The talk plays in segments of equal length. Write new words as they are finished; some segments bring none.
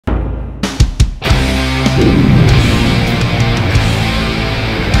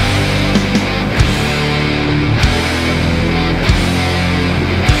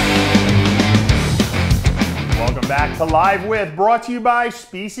Live With, brought to you by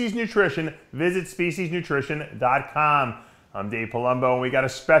Species Nutrition. Visit speciesnutrition.com. I'm Dave Palumbo, and we got a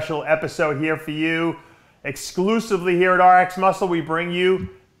special episode here for you. Exclusively here at RXMuscle, we bring you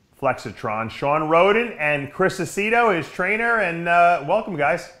Flexatron, Shawn Rhoden, and Chris Aceto, his trainer, and welcome,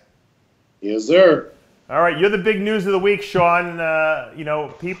 guys. Yes, sir. All right, you're the big news of the week, Shawn. You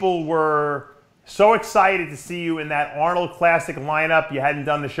know, people were so excited to see you in that Arnold Classic lineup. You hadn't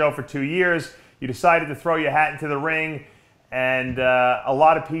done the show for 2 years. You decided to throw your hat into the ring, and a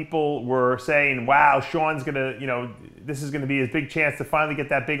lot of people were saying, wow, Shawn's going to, you know, this is going to be his big chance to finally get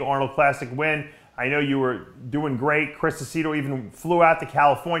that big Arnold Classic win. I know you were doing great. Chris Aceto even flew out to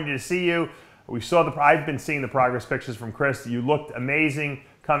California to see you. We saw I've been seeing the progress pictures from Chris. You looked amazing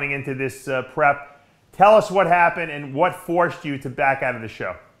coming into this prep. Tell us what happened and what forced you to back out of the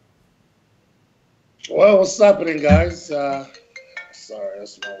show. Well, what's happening, guys? Sorry,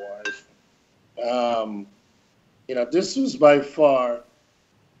 that's my wife. You know, this was by far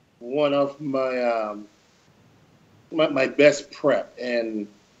one of my my best prep, and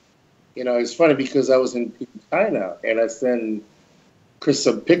you know, it's funny because I was in China and I sent Chris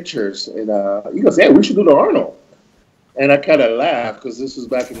some pictures, and he goes, "Hey, we should do the Arnold," and I kind of laughed because this was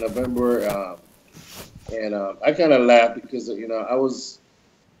back in November, and I kind of laughed because you know I was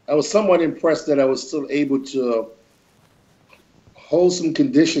somewhat impressed that I was still able to wholesome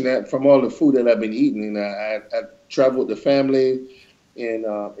condition from all the food that I've been eating. And I traveled with the family in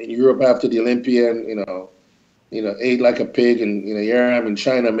Europe after the Olympia, and you know, ate like a pig, and you know, here I am in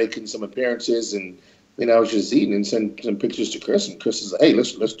China making some appearances, and you know, I was just eating and sent some pictures to Chris, and Chris is like, "Hey,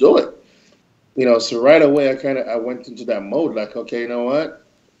 let's do it." You know, so right away I went into that mode, like, okay, you know what?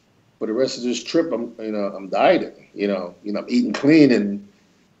 For the rest of this trip, I'm dieting. You know, I'm eating clean, and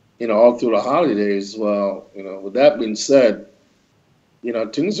you know, all through the holidays. Well, you know, with that being said, you know,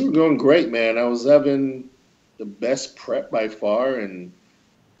 things were going great, man. I was having the best prep by far, and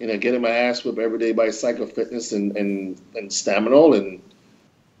you know, getting my ass whipped every day by Psycho Fitness and Staminol, and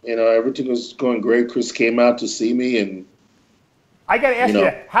you know, everything was going great. Chris came out to see me, and I got to ask you,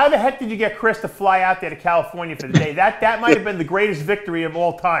 how the heck did you get Chris to fly out there to California for the day? That might have been the greatest victory of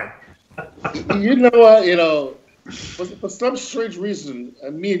all time. You know what? You know, for some strange reason, I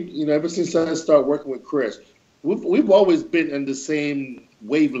mean, you know, ever since I started working with Chris, we've always been in the same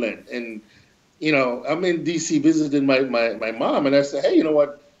wavelength. And you know, I'm in DC visiting my mom, and I said, "Hey, you know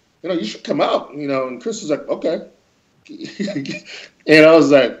what? You know, you should come out." You know, and Chris was like, "Okay." And I was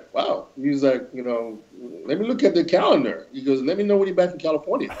like, "Wow." He was like, "You know, let me look at the calendar." He goes, "Let me know when you're back in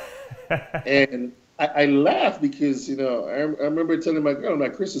California." And I laughed because, you know, I remember telling my girl,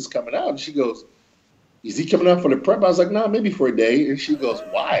 like, "Chris is coming out," and she goes, "Is he coming out for the prep?" I was like, "No, maybe for a day." And she goes,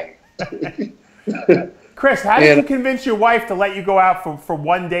 "Why?" Chris, how did you convince your wife to let you go out for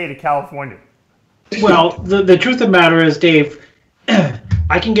 1 day to California? Well, the truth of the matter is, Dave,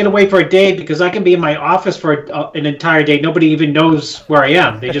 I can get away for a day because I can be in my office for an entire day. Nobody even knows where I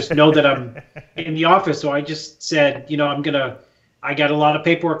am. They just know that I'm in the office. So I just said, you know, I got a lot of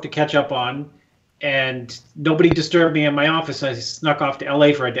paperwork to catch up on, and nobody disturbed me in my office. I snuck off to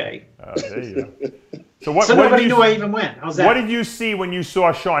LA for a day. There you go. So nobody knew I even went. How's that? What did you see when you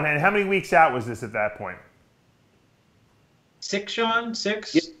saw Shawn? And how many weeks out was this at that point? 6, Shawn?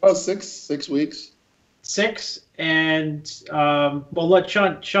 6? Yeah, about 6 weeks. 6, and well, let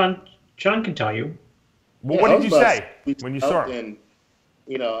Shawn can tell you. Well, what did you say when you saw him? And,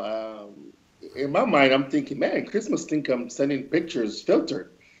 you know, in my mind, I'm thinking, man, Chris must think I'm sending pictures filtered.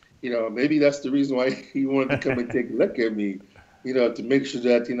 You know, maybe that's the reason why he wanted to come and take a look at me, you know, to make sure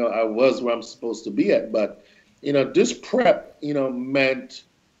that, you know, I was where I'm supposed to be at. But, you know, this prep, you know, meant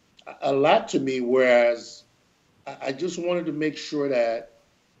a lot to me, whereas I just wanted to make sure that,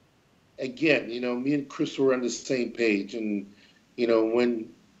 again, you know, me and Chris were on the same page. And, you know, when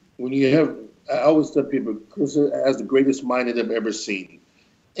you have, I always tell people, Chris has the greatest mind that I've ever seen.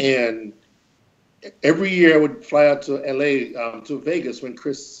 And every year I would fly out to LA, to Vegas when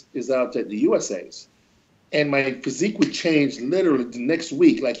Chris is out at the USA's. And my physique would change literally the next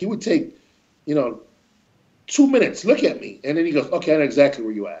week. Like, he would take, you know, 2 minutes, look at me. And then he goes, "Okay, I know exactly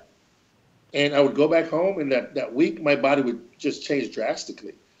where you at." And I would go back home, and that week my body would just change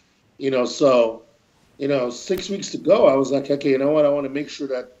drastically. You know, so, you know, 6 weeks to go, I was like, okay, you know what? I want to make sure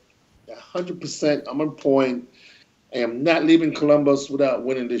that 100% I'm on point. I am not leaving Columbus without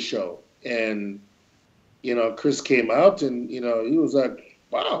winning this show. And, you know, Chris came out, and, you know, he was like,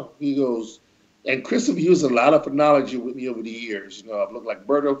 wow. He goes, and Chris have used a lot of analogy with me over the years. You know, I've looked like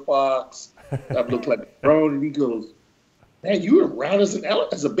Birdo Fox. I've looked like a drone. And he goes, "Man, you were round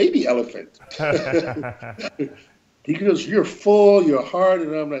as a baby elephant." He goes, "You're full, you're hard,"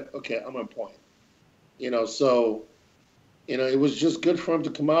 and I'm like, okay, I'm on point. You know, so, it was just good for him to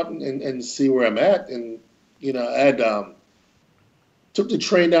come out and see where I'm at. And, I had took the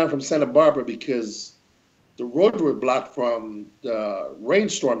train down from Santa Barbara because the roads were blocked from the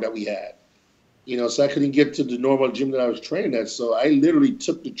rainstorm that we had. So I couldn't get to the normal gym that I was training at. So I literally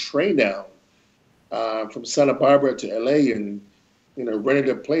took the train down from Santa Barbara to LA and, rented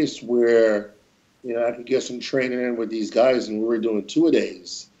a place where, I could get some training in with these guys, and we were doing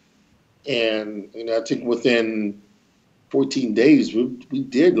 2-a-days. And, I think within 14 days, we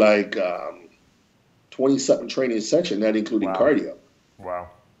did like 20-something training session, not including cardio. Wow.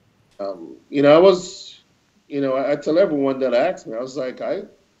 I was, I tell everyone that asked me, I was like, I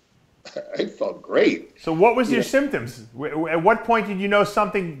felt great. So what was your symptoms? At what point did you know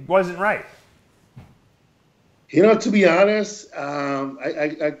something wasn't right? To be honest,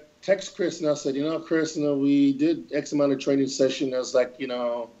 I text Chris and I said, Chris, we did X amount of training session. I was like, my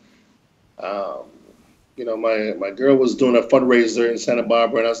girl was doing a fundraiser in Santa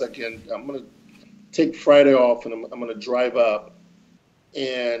Barbara, and I was like, I'm going to take Friday off, and I'm going to drive up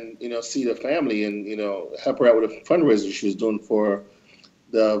and, see the family and, help her out with a fundraiser she was doing for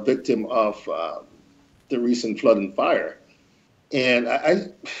the victim of the recent flood and fire. And I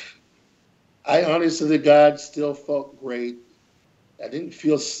honestly to God still felt great. I didn't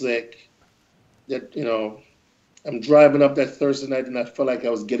feel sick. That, I'm driving up that Thursday night and I felt like I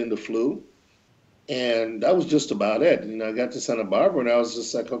was getting the flu. And that was just about it. I got to Santa Barbara and I was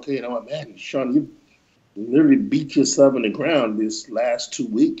just like, okay, man, Shawn, you literally beat yourself in the ground this last 2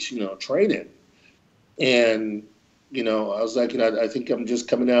 weeks, training. And, I was like, I think I'm just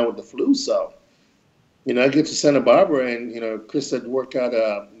coming down with the flu. So, I get to Santa Barbara and, Chris had worked out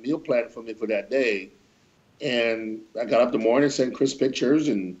a meal plan for me for that day. And I got up the morning, sent Chris pictures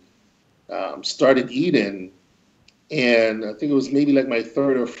and started eating. And I think it was maybe like my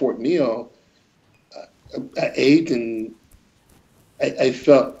third or fourth meal. I ate and I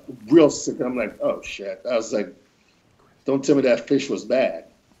felt real sick. And I'm like, oh, shit. I was like, don't tell me that fish was bad.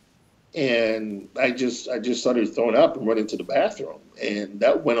 And I just started throwing up and running to the bathroom. And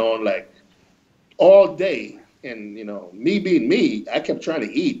that went on like all day. And, me being me, I kept trying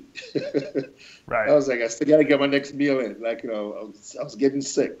to eat. Right. I was like, I still got to get my next meal in. Like, I was getting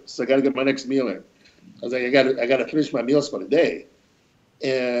sick. So I got to get my next meal in. I was like, I got to finish my meals for the day.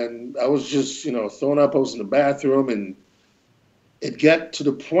 And I was just, throwing up. I was in the bathroom. And it got to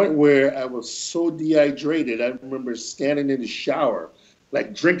the point where I was so dehydrated. I remember standing in the shower,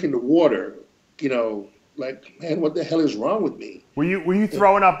 like drinking the water, like, man, what the hell is wrong with me? Were you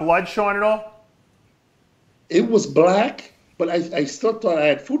throwing up blood, Shawn, at all? It was black, but I still thought I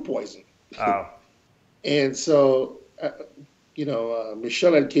had food poisoning. Oh. And so,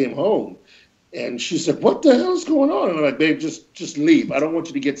 Michelle had came home, and she said, "What the hell is going on?" And I'm like, "Babe, just leave. I don't want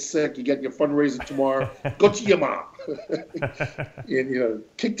you to get sick. You get your fundraiser tomorrow. Go to your mom." And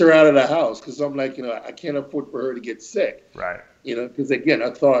kicked her out of the house because I'm like, I can't afford for her to get sick. Right. Because again, I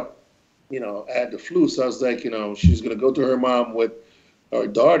thought, I had the flu, so I was like, she's gonna go to her mom with our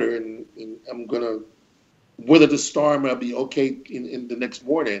daughter, and I'm gonna weather the storm. I'll be okay in the next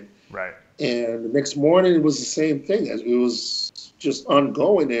morning. Right. And the next morning it was the same thing. It was just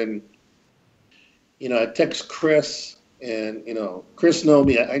ongoing. And, I text Chris and, Chris knows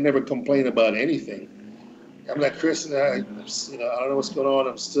me. I never complain about anything. I'm like, Chris, and I don't know what's going on.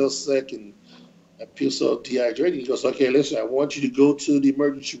 I'm still sick and I feel so dehydrated. He goes, okay, listen, I want you to go to the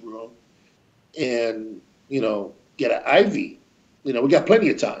emergency room and, get an IV. We got plenty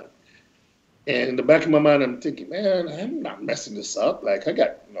of time. And in the back of my mind, I'm thinking, man, I'm not messing this up. Like, I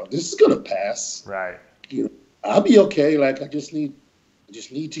got, this is going to pass. Right. I'll be okay. Like, I just need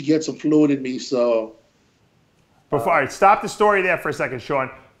to get some fluid in me. So. All right, stop the story there for a second, Shawn.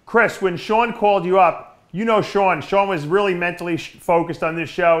 Chris, when Shawn called you up, Shawn was really mentally focused on this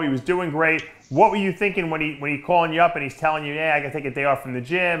show. He was doing great. What were you thinking when he calling you up and he's telling you, yeah, I got to take a day off from the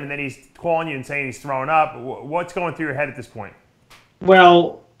gym, and then he's calling you and saying he's throwing up? What's going through your head at this point?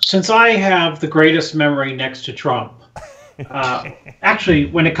 Well, since I have the greatest memory next to Trump, actually,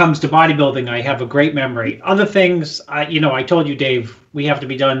 when it comes to bodybuilding, I have a great memory. Other things, I told you, Dave, we have to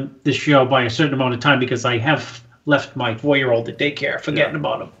be done this show by a certain amount of time because I have left my 4-year-old at daycare, forgetting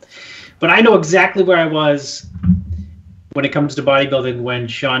about him. But I know exactly where I was when it comes to bodybuilding when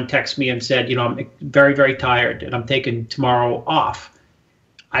Shawn texted me and said, I'm very, very tired and I'm taking tomorrow off.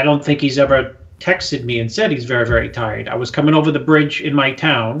 I don't think he's ever texted me and said he's very, very tired. I was coming over the bridge in my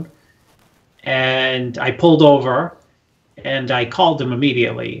town and I pulled over and I called him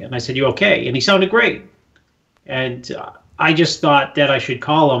immediately and I said, you okay? And he sounded great. And I just thought that I should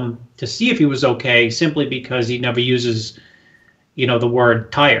call him to see if he was okay, simply because he never uses, the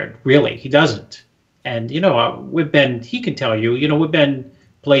word tired. Really, he doesn't. And, he can tell you, we've been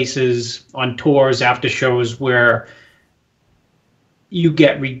places on tours after shows where you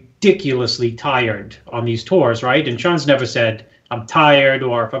get ridiculously tired on these tours, right? And Shawn's never said, I'm tired,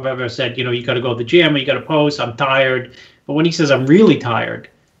 or if I've ever said, you got to go to the gym or you got to post, I'm tired. But when he says, I'm really tired,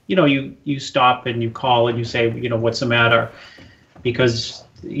 you stop and you call and you say, what's the matter? Because,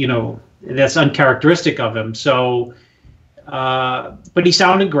 that's uncharacteristic of him. So, but he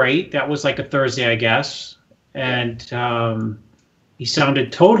sounded great. That was like a Thursday, I guess. And he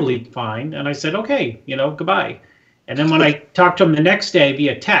sounded totally fine. And I said, okay, goodbye. And then when I talked to him the next day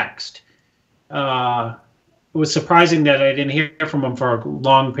via text, it was surprising that I didn't hear from him for a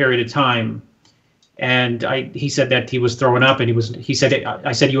long period of time. And he said that he was throwing up, and he said,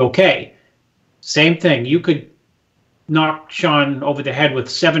 I said, you okay? Same thing. You could knock Shawn over the head with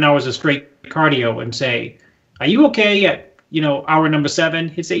 7 hours of straight cardio and say, are you okay at, hour number 7?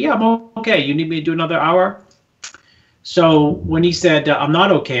 He'd say, yeah, I'm okay. You need me to do another hour? So when he said, I'm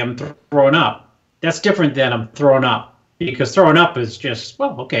not okay, I'm throwing up, that's different than I'm throwing up. Because throwing up is just,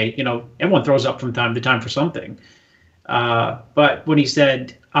 well, okay, everyone throws up from time to time for something. But when he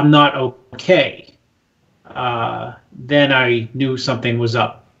said, I'm not okay, then I knew something was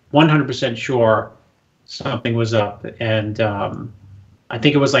up. 100% sure something was up. And I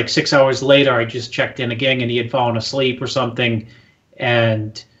think it was like 6 hours later, I just checked in again, and he had fallen asleep or something.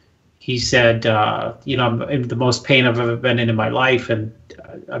 And he said, I'm in the most pain I've ever been in my life. And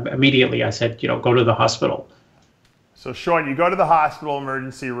immediately I said, go to the hospital. So, Shawn, you go to the hospital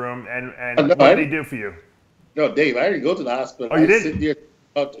emergency room, and what did he do for you? No, Dave, I didn't go to the hospital. Oh, you didn't? I sit there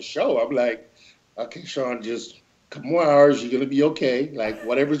about the show. I'm like, okay, Shawn, just a couple more hours. You're going to be okay. Like,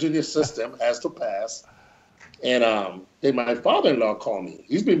 whatever's in your system has to pass. And then my father-in-law called me.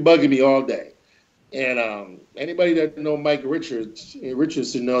 He's been bugging me all day. And anybody that know Mike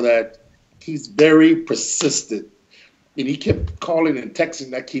Richardson know that he's very persistent. And he kept calling and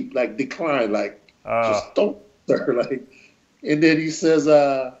texting. I keep, decline, just don't. And then he says,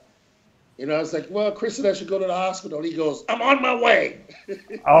 I was like, well, Chris said I should go to the hospital. And he goes, I'm on my way.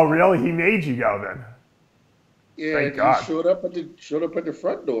 Oh, really? He made you go then? Yeah, and he showed up at the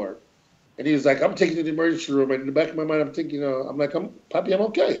front door. And he was like, I'm taking you to the emergency room. And in the back of my mind, I'm thinking, I'm like, Papi, I'm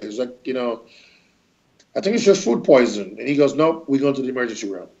okay. He's like, I think it's just food poison. And he goes, nope, we're going to the emergency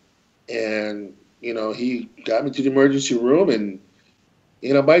room. And, he got me to the emergency room.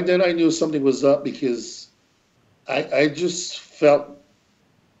 And, by then I knew something was up because I just felt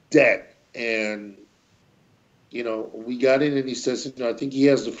dead. And, we got in and he says, I think he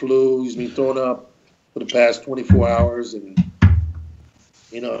has the flu. He's been thrown up for the past 24 hours. And,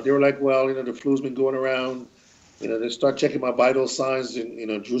 they were like, well, the flu's been going around. They start checking my vital signs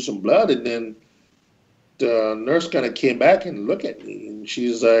and, drew some blood. And then the nurse kind of came back and looked at me. And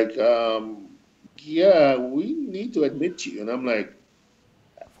she's like, yeah, we need to admit you. And I'm like,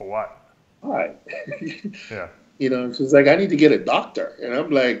 for what? Why? Yeah. She's like, I need to get a doctor. And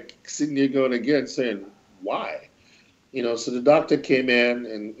I'm like sitting there going again saying, why? So the doctor came in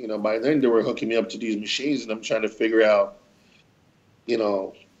and, by then they were hooking me up to these machines and I'm trying to figure out,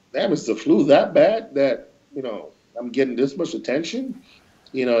 damn, is the flu that bad that, I'm getting this much attention?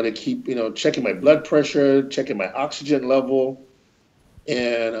 They keep, checking my blood pressure, checking my oxygen level.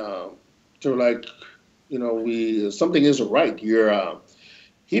 And they're like, something isn't right. Your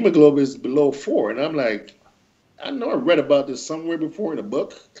hemoglobin is below 4. And I'm like, I know I read about this somewhere before in a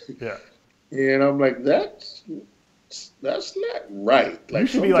book. Yeah. And I'm like, that's not right. You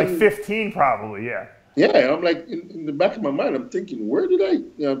should be like 15 probably, yeah. Yeah, I'm like, in the back of my mind, I'm thinking, where did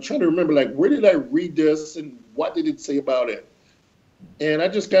I'm trying to remember, where did I read this and what did it say about it? And I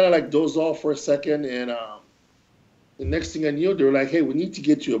just kind of dozed off for a second. And the next thing I knew, they were like, hey, we need to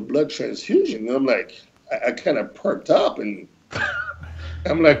get you a blood transfusion. And I'm like, I kind of perked up and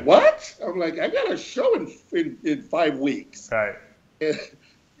I'm like, what? I'm like, I got a show in 5 weeks. Right.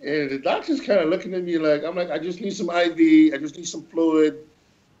 And the doctor's kind of looking at me like, I'm like, I just need some IV. I just need some fluid.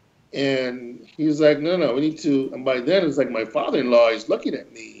 And he's like, no, we need to. And by then, it's like my father-in-law is looking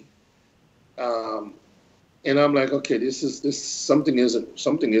at me. And I'm like, okay, something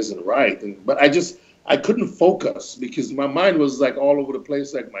isn't right. But I couldn't focus because my mind was all over the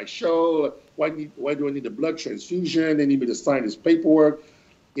place, my show. Why do I need a blood transfusion? They need me to sign this paperwork.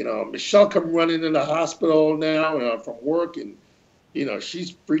 Michelle come running in the hospital now from work, and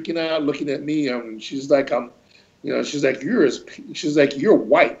she's freaking out, looking at me. She's like, she's like, you're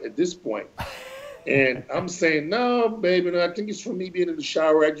white at this point. And I'm saying, no, baby, no, I think it's from me being in the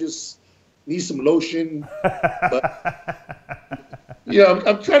shower. I just need some lotion. But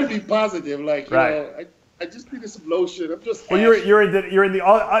I'm trying to be positive. Right. I just needed some lotion. I'm just. Well, you're in the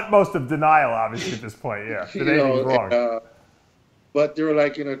utmost of denial, obviously, at this point. Yeah, that anything's wrong. But they were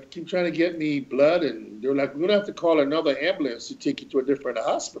like, keep trying to get me blood, and they were like, we're gonna have to call another ambulance to take you to a different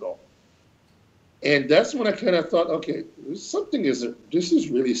hospital. And that's when I kind of thought, okay, this is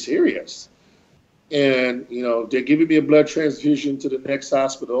really serious. And they're giving me a blood transfusion to the next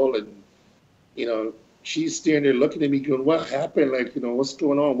hospital, and she's standing there looking at me, going, "What happened? Like, what's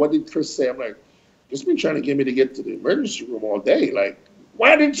going on? What did Chris say?" I'm like, "He's been trying to get me to get to the emergency room all day. Like,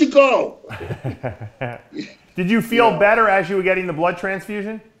 why didn't you go?" Did you feel better as you were getting the blood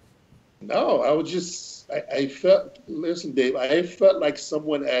transfusion? No, I was just, I felt, listen, Dave, I felt like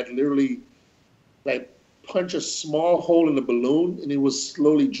someone had literally, like, punched a small hole in the balloon, and it was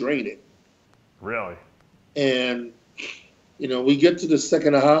slowly draining. Really? And, we get to the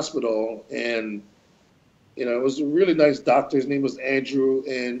second hospital, and, it was a really nice doctor. His name was Andrew,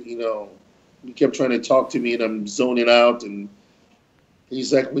 and, he kept trying to talk to me, and I'm zoning out, and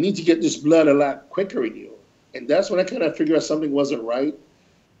he's like, "We need to get this blood a lot quicker in you." And that's when I kind of figured out something wasn't right,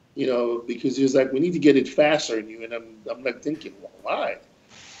 because he was like, "We need to get it faster in you." And I'm like thinking, well, why?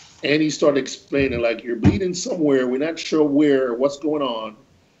 And he started explaining, like, "You're bleeding somewhere. We're not sure where, what's going on.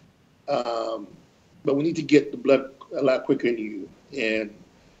 But we need to get the blood a lot quicker in you." And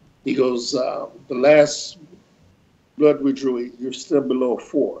he goes, "The last blood we drew, you're still below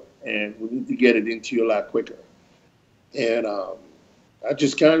 4, and we need to get it into you a lot quicker." And I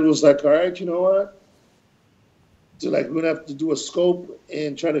just kind of was like, all right, you know what? So, like, we're going to have to do a scope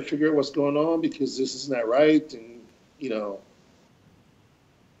and try to figure out what's going on, because this is not right. And,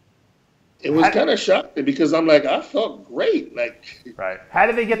 it was kind of shocking, because I'm like, I felt great. Like, right. How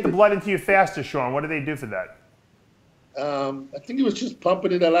did they get the blood into you faster, Shawn? What did they do for that? I think it was just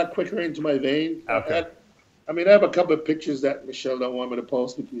pumping it a lot quicker into my vein. Okay. I have a couple of pictures that Michelle don't want me to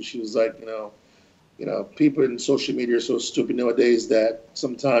post, because she was like, people in social media are so stupid nowadays that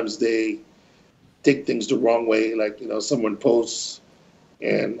sometimes they take things the wrong way. Like, someone posts,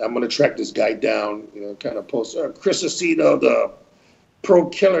 and I'm going to track this guy down, kind of post, Chris Aceto, the pro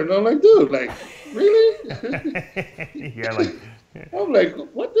killer. And I'm like, dude, like, really? Yeah, like. I'm like,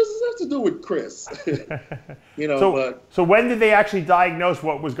 what does this have to do with Chris? So when did they actually diagnose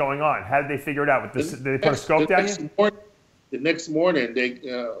what was going on? How did they figure it out? Did they put a scope down you? The next morning,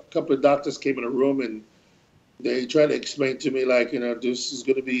 a couple of doctors came in the room, and they tried to explain to me, like, this is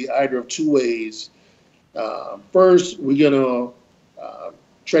going to be either of two ways. First, we're going to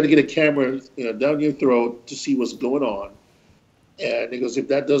try to get a camera, down your throat to see what's going on. And he goes, if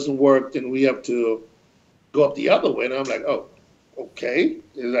that doesn't work, then we have to go up the other way. And I'm like, oh, okay.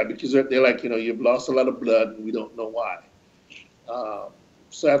 Because they're like, you've lost a lot of blood, and we don't know why.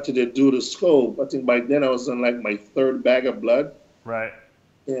 So after they do the scope, I think by then I was on like my 3rd bag of blood. Right.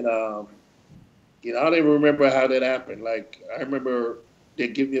 And, I don't even remember how that happened. Like, I remember they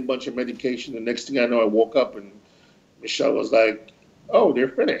gave me a bunch of medication. The next thing I know, I woke up, and Michelle was like, "Oh, they're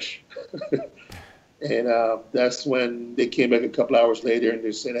finished." And that's when they came back a couple hours later, and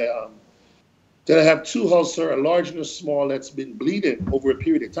they said, that I have 2 ulcers, a large and a small, that's been bleeding over a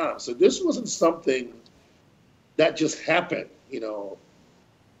period of time. So this wasn't something that just happened,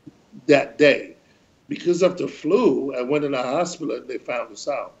 that day. Because of the flu, I went in the hospital, and they found this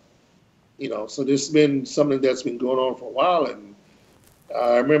out. So this has been something that's been going on for a while. And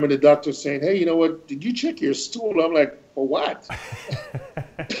I remember the doctor saying, "Hey, you know what? Did you check your stool?" I'm like, "For what?"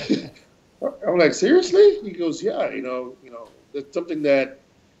 I'm like, "Seriously?" He goes, "Yeah, that's something that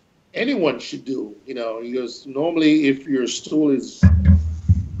anyone should do." He goes, "Normally, if your stool is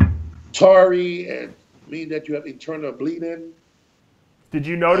tarry and mean that you have internal bleeding." Did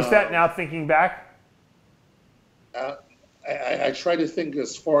you notice that now, thinking back? I try to think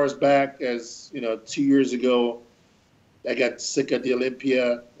as far as back as 2 years ago. I got sick at the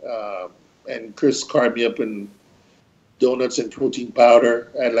Olympia, and Chris carved me up in donuts and protein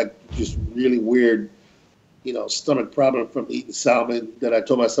powder. I had like just really weird, stomach problem from eating salmon that I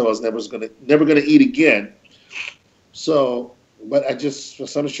told myself I was never gonna eat again. So, but I just, for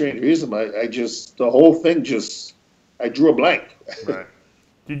some strange reason, the whole thing I drew a blank. Right.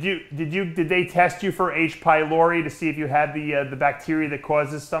 Did they test you for H. pylori to see if you had the bacteria that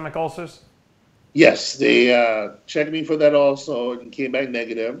causes stomach ulcers? Yes, they checked me for that also, and came back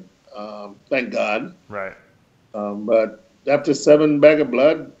negative. Thank God. Right. But after 7 bags of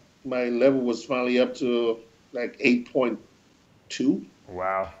blood, my level was finally up to like 8.2.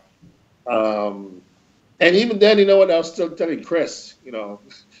 Wow. And even then, you know what? I was still telling Chris,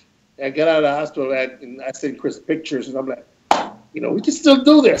 I got out of the hospital, and I sent Chris pictures, and I'm like, we can still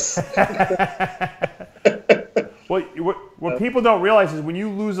do this. Well, what people don't realize is when you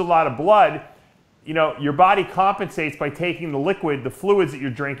lose a lot of blood, you know, your body compensates by taking the liquid, the fluids that you're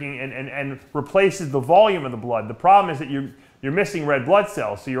drinking, and replaces the volume of the blood. The problem is that you're missing red blood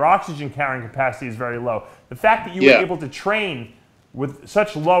cells, so your oxygen carrying capacity is very low. The fact that you were able to train with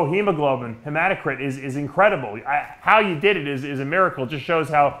such low hemoglobin, hematocrit, is incredible. How you did it is a miracle. It just shows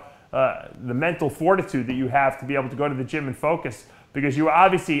how the mental fortitude that you have to be able to go to the gym and focus, because you were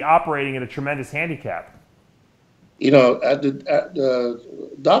obviously operating at a tremendous handicap. You know, at the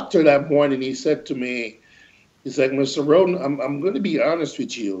doctor that morning, he said to me, he's like, Mr. Rhoden, I'm going to be honest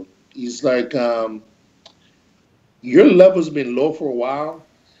with you. He's like, your level's been low for a while.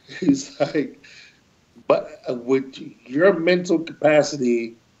 He's like, but with your mental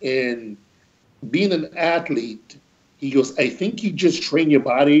capacity and being an athlete, he goes, I think you just train your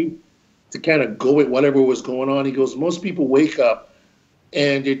body to kind of go with whatever was going on. He goes, most people wake up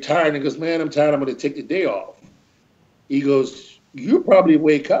and they're tired. And he goes, man, I'm tired. I'm going to take the day off. He goes, you probably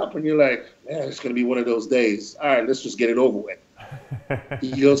wake up and you're like, man, it's going to be one of those days. All right, let's just get it over with.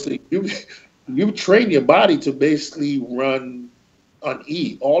 He goes, you've trained your body to basically run on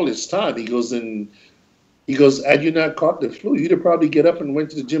E all this time. He goes, had you not caught the flu, you'd have probably get up and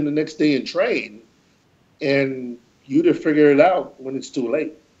went to the gym the next day and train, and you'd have figured it out when it's too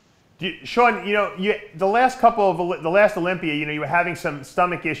late. Shawn, you know, the last Olympia, you know, you were having some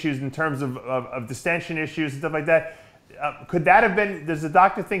stomach issues in terms of distension issues and stuff like that. Could that have been, does the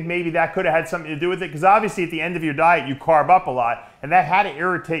doctor think maybe that could have had something to do with it? Because obviously at the end of your diet, you carb up a lot, and that had to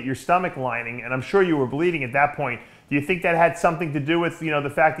irritate your stomach lining, and I'm sure you were bleeding at that point. Do you think that had something to do with, you know,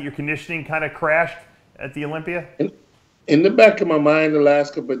 the fact that your conditioning kind of crashed at the Olympia? In the back of my mind the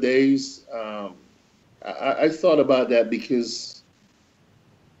last couple of days, I thought about that because,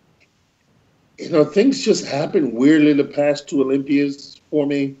 you know, things just happened weirdly the past two Olympias for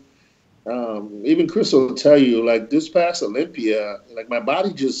me. Even Chris will tell you, like this past Olympia, like my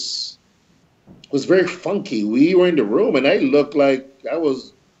body just was very funky. We were in the room and I looked like I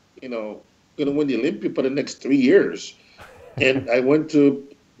was, you know, going to win the Olympia for the next 3 years. And I went to,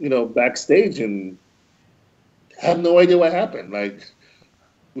 you know, backstage and have no idea what happened. Like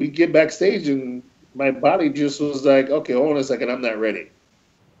we get backstage and my body just was like, okay, hold on a second, I'm not ready.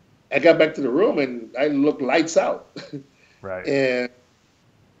 I got back to the room and I looked lights out. Right. And,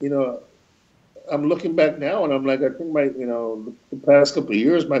 you know, I'm looking back now and I'm like, I think you know, the past couple of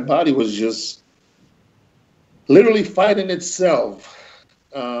years, my body was just literally fighting itself.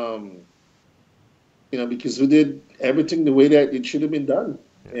 You know, because we did everything the way that it should have been done.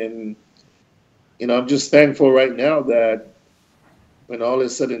 Yeah. And, you know, I'm just thankful right now that when all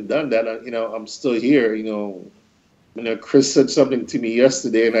is said and done, that, you know, I'm still here. You know, Chris said something to me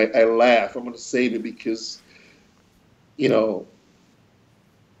yesterday and I laugh. I'm going to save it because, you know,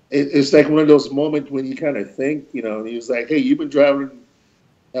 it's like one of those moments when you kind of think, you know, and he was like, hey, you've been driving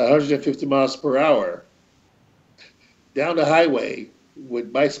 150 miles per hour down the highway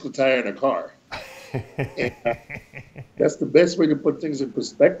with bicycle tire in a car. And, that's the best way to put things in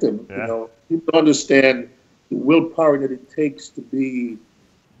perspective. Yeah. You know, people understand the willpower that it takes to be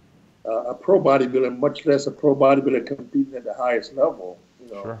a pro bodybuilder, much less a pro bodybuilder competing at the highest level.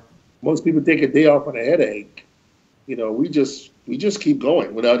 You know, sure. Most people take a day off on a headache. You know, we just keep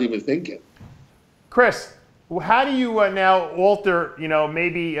going without even thinking. Chris, how do you now alter, you know,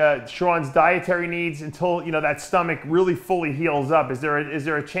 maybe Shawn's dietary needs until, you know, that stomach really fully heals up? Is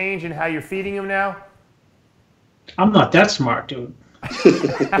there a change in how you're feeding him now? I'm not that smart, dude.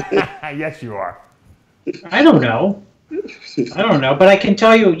 Yes, you are. I don't know, but I can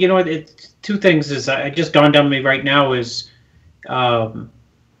tell you, you know, two things is I just dawned on me right now is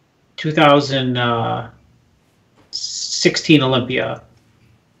 2016 Olympia.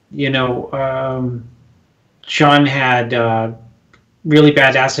 You know, Shawn had really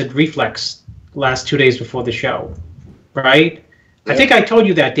bad acid reflux the last 2 days before the show, right? Yeah. I think I told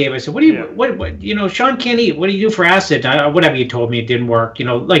you that, Dave. I said, what do you, what, you know, Shawn can't eat. What do you do for acid? Whatever you told me, it didn't work. You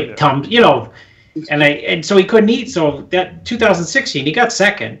know, like Tom, you know, and so he couldn't eat. So that 2016, he got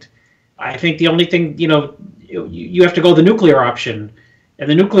second. I think the only thing, you know, you have to go the nuclear option. And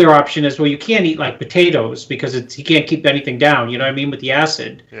the nuclear option is where you can't eat like potatoes because he can't keep anything down, you know what I mean, with the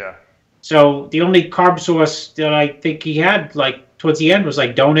acid. Yeah. So the only carb source that I think he had like towards the end was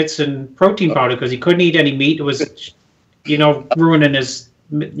like donuts and protein powder because he couldn't eat any meat. It was, you know, ruining his,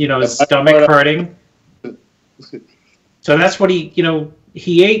 you know, his stomach hurting. So that's what he, you know,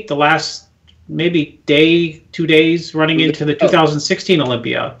 he ate the last maybe day, 2 days running into the 2016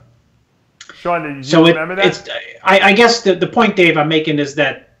 Olympia. Shawn, did you remember that? I guess the point, Dave, I'm making is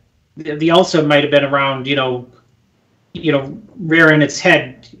that the ulcer might have been around, you know, rearing its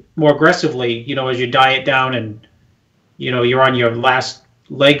head more aggressively, you know, as you diet down and, you know, you're on your last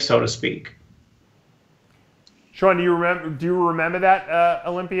leg, so to speak. Shawn, do you remember that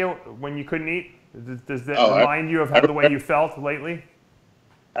Olympia when you couldn't eat? Does that remind you of how the way you felt lately?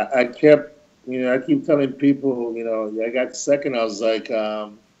 I kept, I keep telling people, I got second. I was like,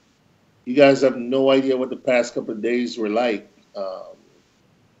 you guys have no idea what the past couple of days were like. I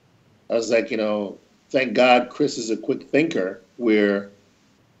was like, thank God Chris is a quick thinker where,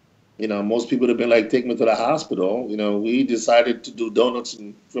 most people have been like, take me to the hospital. We decided to do donuts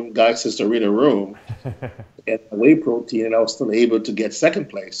from Guy Sister in a room and whey protein, and I was still able to get second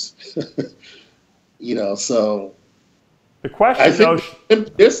place. So the question, I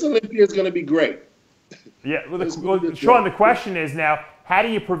think this Olympia is going to be great. Yeah, Shawn, the question is now, how do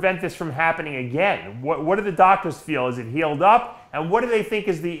you prevent this from happening again? What do the doctors feel? Is it healed up? And what do they think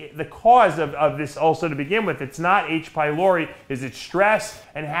is the cause of this ulcer to begin with? It's not H. pylori. Is it stress?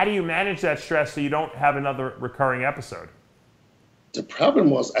 And how do you manage that stress so you don't have another recurring episode? The problem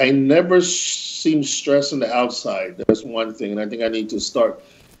was I never seemed stressed on the outside. That's one thing, and I think I need to start.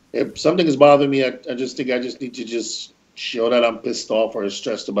 If something is bothering me, I just think I just need to just show that I'm pissed off or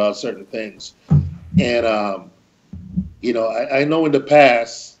stressed about certain things. And, I know in the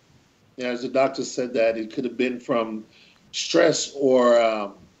past, as the doctor said that it could have been from stress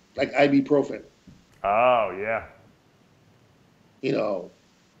or like ibuprofen. Oh, yeah.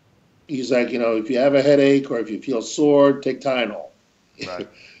 He's like, if you have a headache or if you feel sore, take Tylenol. Right.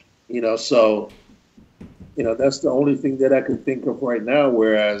 So, that's the only thing that I can think of right now,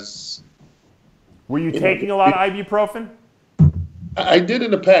 whereas... Were you taking a lot of ibuprofen? I did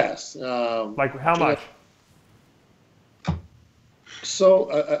in the past. Like how much? So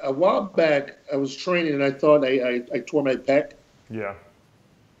a while back, I was training and I thought I tore my pec. Yeah.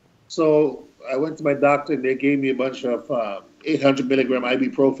 So I went to my doctor and they gave me a bunch of 800 milligram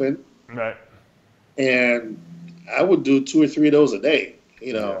ibuprofen. Right. And I would do 2 or 3 of those a day.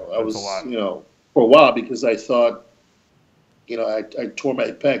 I was, a lot. For a while because I thought, I tore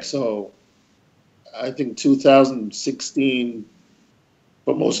my pec. So I think 2016,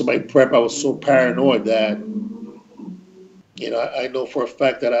 for most of my prep, I was so paranoid that, I know for a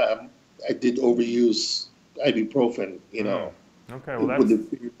fact that I did overuse ibuprofen, Okay, well I wasn't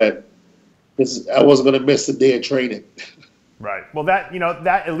going to miss a day of training. Right. Well, that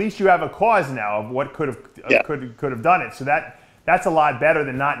at least you have a cause now of what could have done it. So that's a lot better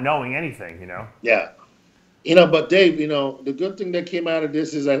than not knowing anything, Yeah. But Dave, the good thing that came out of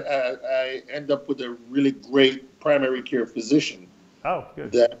this is I end up with a really great primary care physician. Oh,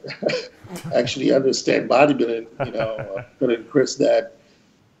 good. That actually understand bodybuilding, telling Chris that,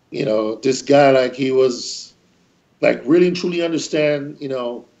 this guy, like, he was, like, really and truly understand,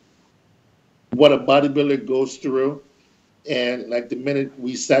 what a bodybuilder goes through. And, like, the minute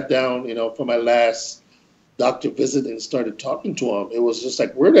we sat down, for my last doctor visit and started talking to him, it was just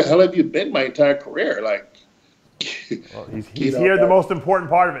like, where the hell have you been my entire career? Like, well, he's here, the most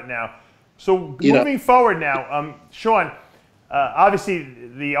important part of it now. So moving forward now, Shawn, obviously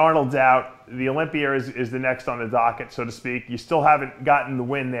the Arnold's out. The Olympia is the next on the docket, so to speak. You still haven't gotten the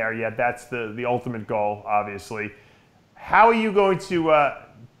win there yet. That's the ultimate goal, obviously. How are you going to,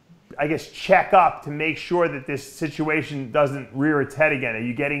 check up to make sure that this situation doesn't rear its head again? Are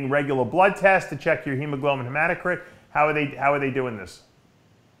you getting regular blood tests to check your hemoglobin hematocrit? How are they doing this?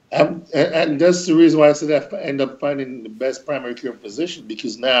 And that's the reason why I said I end up finding the best primary care physician,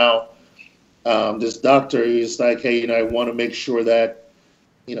 because now this doctor is like, hey, I want to make sure that,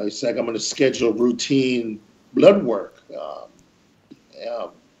 it's like I'm going to schedule routine blood work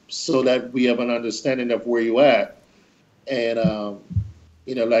so that we have an understanding of where you're at. And,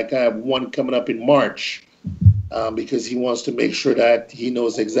 like I have one coming up in March because he wants to make sure that he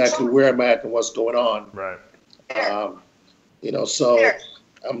knows exactly where I'm at and what's going on. Right. So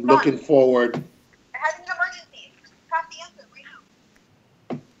I'm looking forward. I had an emergency. Have the answer right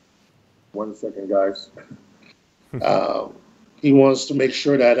now. 1 second, guys. He wants to make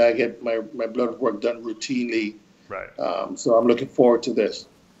sure that I get my blood work done routinely. Right. So I'm looking forward to this.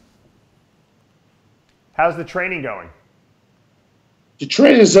 How's the training going? The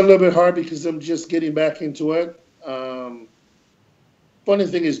training is a little bit hard because I'm just getting back into it. Funny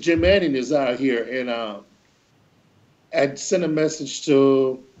thing is, Jim Manning is out here, and I'd sent a message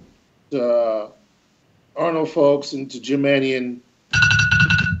to the Arnold folks and to Jim Manning.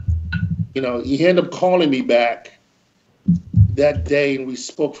 He ended up calling me back that day, and we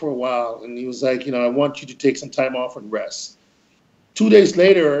spoke for a while, and he was like, I want you to take some time off and rest. 2 days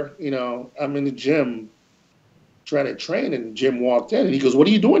later, I'm in the gym trying to train, and Jim walked in, and he goes, "What are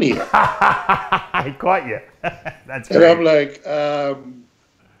you doing here?" I caught you. That's great. And I'm like,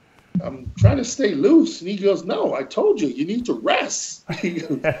 I'm trying to stay loose. And he goes, "No, I told you, you need to rest." he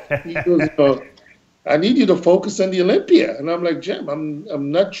goes, I need you to focus on the Olympia. And I'm like, Jim,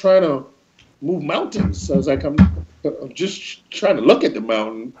 I'm not trying to move mountains. I was like, I'm just trying to look at the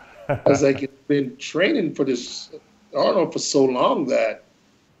mountain. I was like, it's been training for this, I don't know, for so long that,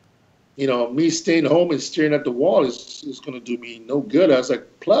 me staying home and staring at the wall is going to do me no good. I was like,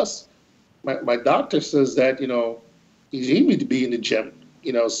 plus, my doctor says that, he's need me to be in the gym,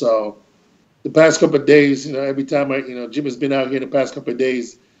 so the past couple of days, every time Jim has been out here the past couple of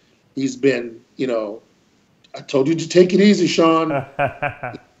days, he's been, I told you to take it easy, Shawn.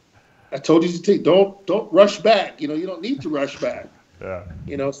 I told you to don't rush back. You don't need to rush back.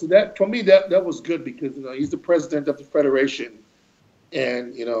 Yeah. So that for me that was good because he's the president of the federation,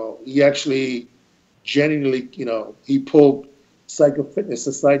 and he actually genuinely he pulled Psycho Fitness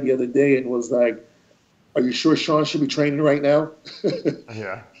aside the other day and was like, "Are you sure Shawn should be training right now?"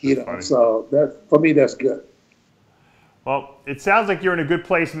 Yeah. So that for me that's good. Well, it sounds like you're in a good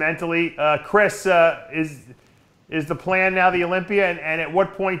place mentally. Chris, is the plan now the Olympia, and at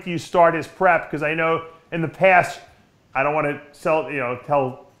what point do you start his prep? Because I know in the past, I don't want to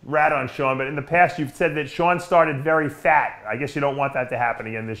tell rat on Shawn, but in the past you've said that Shawn started very fat. I guess you don't want that to happen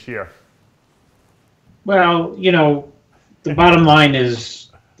again this year. Well, the bottom line is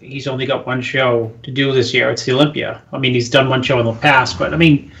he's only got one show to do this year. It's the Olympia. I mean, he's done one show in the past, but I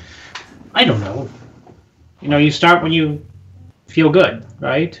mean, I don't know. You start when you feel good,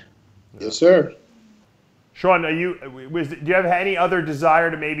 right? Yes, sir. Shawn, do you have any other desire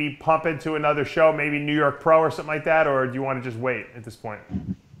to maybe pump into another show, maybe New York Pro or something like that, or do you want to just wait at this point?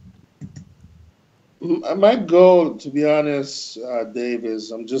 My goal, to be honest, Dave,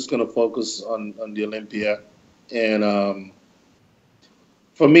 is I'm just going to focus on the Olympia. And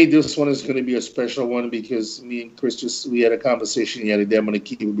for me, this one is going to be a special one because me and Chris we had a conversation the other day. I'm going to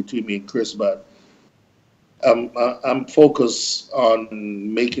keep it between me and Chris, but I'm focused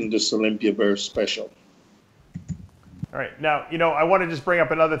on making this Olympia very special. All right. Now, I want to just bring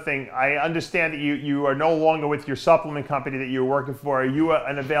up another thing. I understand that you are no longer with your supplement company that you were working for. Are you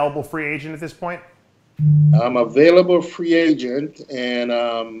an available free agent at this point? I'm available free agent,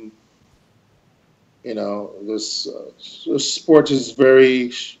 and this sport is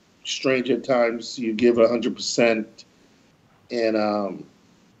very strange at times. You give 100%, and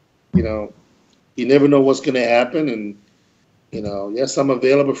you never know what's going to happen. And yes, I'm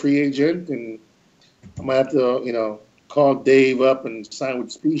available free agent, and I might have to call Dave up and sign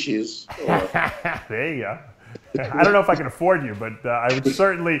with Species. There you go. I don't know if I can afford you, but I would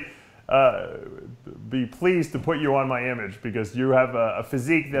certainly be pleased to put you on my image because you have a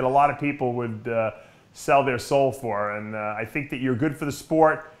physique that a lot of people would sell their soul for, and I think that you're good for the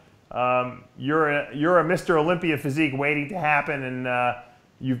sport. You're a Mr. Olympia physique waiting to happen, and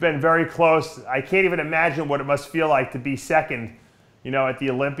you've been very close. I can't even imagine what it must feel like to be second at the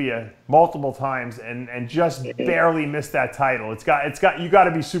Olympia multiple times and just barely missed that title. You got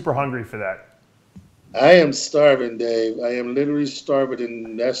to be super hungry for that. I am starving, Dave. I am literally starving,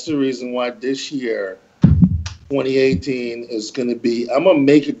 and that's the reason why this year, 2018, is going to be. I'm gonna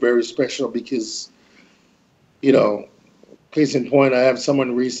make it very special because, case in point, I have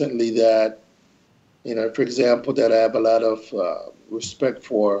someone recently that, for example, that I have a lot of respect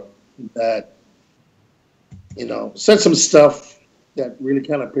for. That, said some stuff that really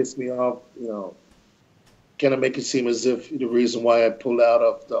kind of pissed me off, kind of make it seem as if the reason why I pulled out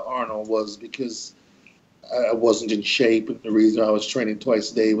of the Arnold was because I wasn't in shape, and the reason I was training twice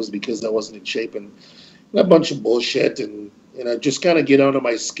a day was because I wasn't in shape, and a bunch of bullshit, and just kind of get under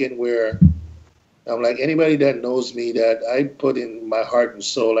my skin where I'm like, anybody that knows me, that I put in my heart and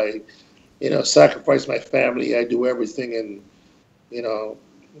soul, I, sacrifice my family, I do everything, and,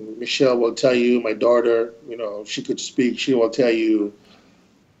 Michelle will tell you, my daughter, if she could speak, she will tell you,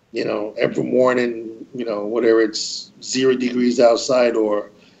 every morning, whether it's 0 degrees outside or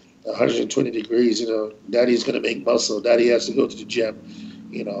 120 degrees, Daddy's going to make muscle. Daddy has to go to the gym,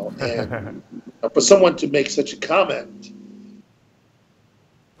 and for someone to make such a comment.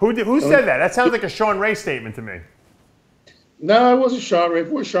 Who said that? That sounds like a Shawn Ray statement to me. No, it wasn't Shawn Ray. If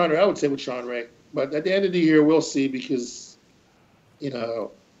it was Shawn Ray, I would say it was Shawn Ray. But at the end of the year, we'll see because,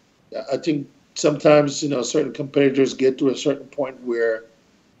 I think sometimes, certain competitors get to a certain point where,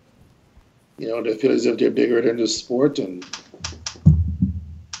 they feel as if they're bigger than the sport. And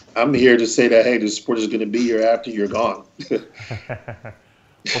I'm here to say that, hey, the sport is going to be here after you're gone. Well,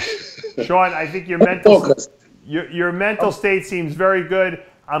 Shawn, I think your mental state seems very good.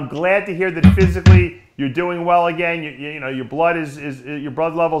 I'm glad to hear that physically you're doing well again. Your blood your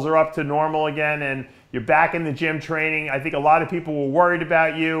blood levels are up to normal again, and you're back in the gym training. I think a lot of people were worried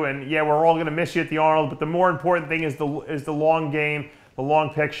about you, and yeah, we're all going to miss you at the Arnold. But the more important thing is the long game,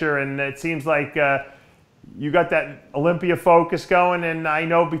 long picture, and it seems like you got that Olympia focus going, and I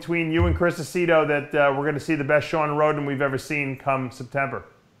know between you and Chris Aceto that we're going to see the best Shawn Rhoden we've ever seen come September.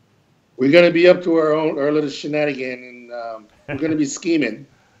 We're going to be up to our little shenanigan, and we're going to be scheming.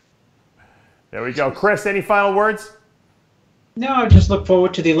 There we go. Chris, any final words? No, I just look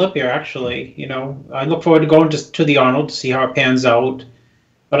forward to the Olympia, actually. You know, I look forward to going to the Arnold to see how it pans out.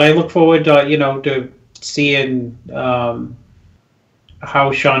 But I look forward, you know, to seeing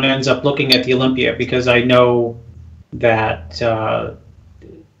how Shawn ends up looking at the Olympia, because I know that,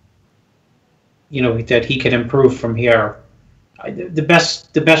 you know, that he can improve from here. The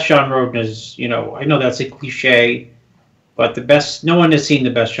best Shawn Rhoden is, you know, I know that's a cliche, but no one has seen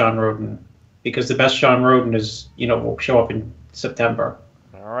the best Shawn Rhoden, because the best Shawn Rhoden is, you know, will show up in September.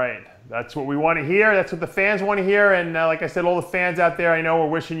 All right. That's what we want to hear. That's what the fans want to hear. And like I said, all the fans out there, I know we're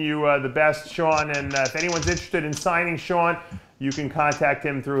wishing you the best, Shawn. And if anyone's interested in signing Shawn, you can contact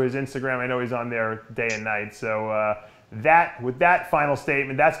him through his Instagram. I know he's on there day and night. So with that final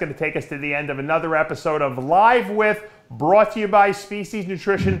statement, that's going to take us to the end of another episode of Live With, brought to you by Species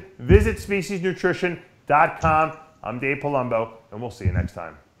Nutrition. Visit speciesnutrition.com. I'm Dave Palumbo, and we'll see you next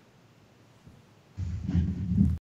time.